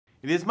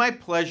It is my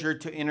pleasure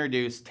to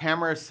introduce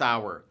Tamara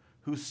Sauer,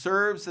 who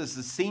serves as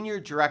the Senior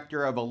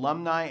Director of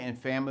Alumni and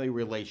Family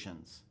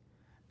Relations.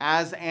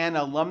 As an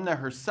alumna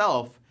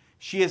herself,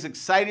 she is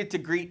excited to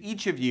greet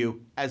each of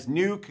you as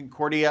new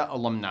Concordia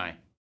alumni.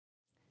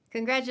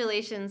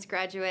 Congratulations,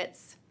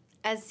 graduates.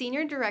 As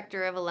Senior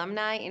Director of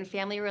Alumni and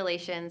Family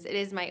Relations, it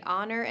is my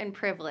honor and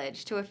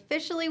privilege to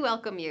officially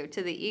welcome you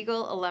to the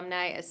Eagle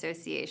Alumni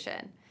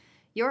Association.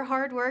 Your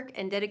hard work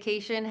and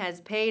dedication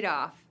has paid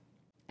off.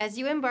 As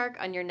you embark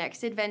on your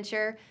next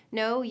adventure,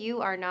 know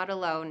you are not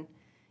alone.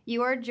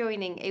 You are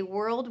joining a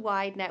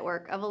worldwide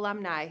network of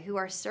alumni who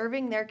are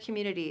serving their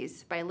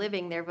communities by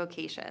living their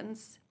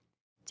vocations.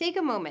 Take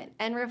a moment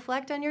and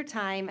reflect on your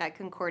time at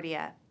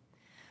Concordia.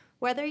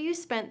 Whether you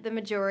spent the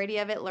majority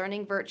of it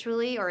learning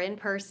virtually or in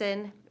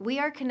person, we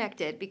are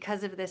connected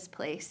because of this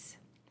place.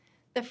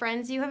 The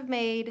friends you have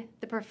made,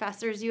 the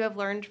professors you have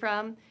learned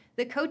from,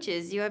 the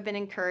coaches you have been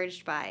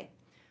encouraged by.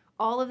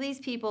 All of these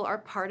people are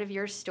part of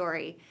your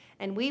story,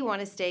 and we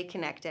want to stay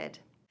connected.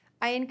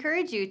 I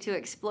encourage you to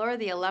explore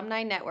the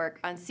alumni network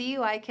on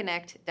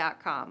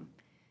cuiconnect.com.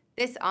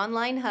 This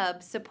online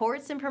hub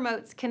supports and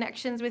promotes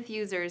connections with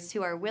users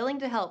who are willing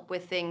to help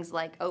with things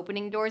like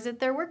opening doors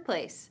at their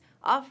workplace,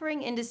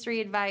 offering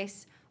industry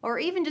advice, or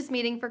even just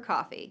meeting for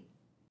coffee.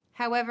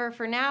 However,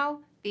 for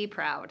now, be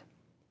proud.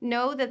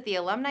 Know that the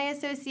Alumni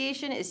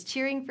Association is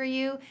cheering for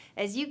you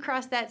as you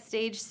cross that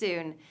stage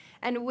soon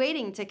and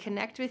waiting to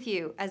connect with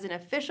you as an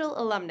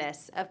official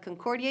alumnus of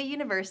Concordia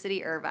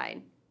University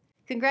Irvine.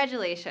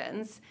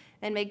 Congratulations,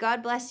 and may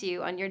God bless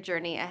you on your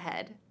journey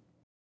ahead.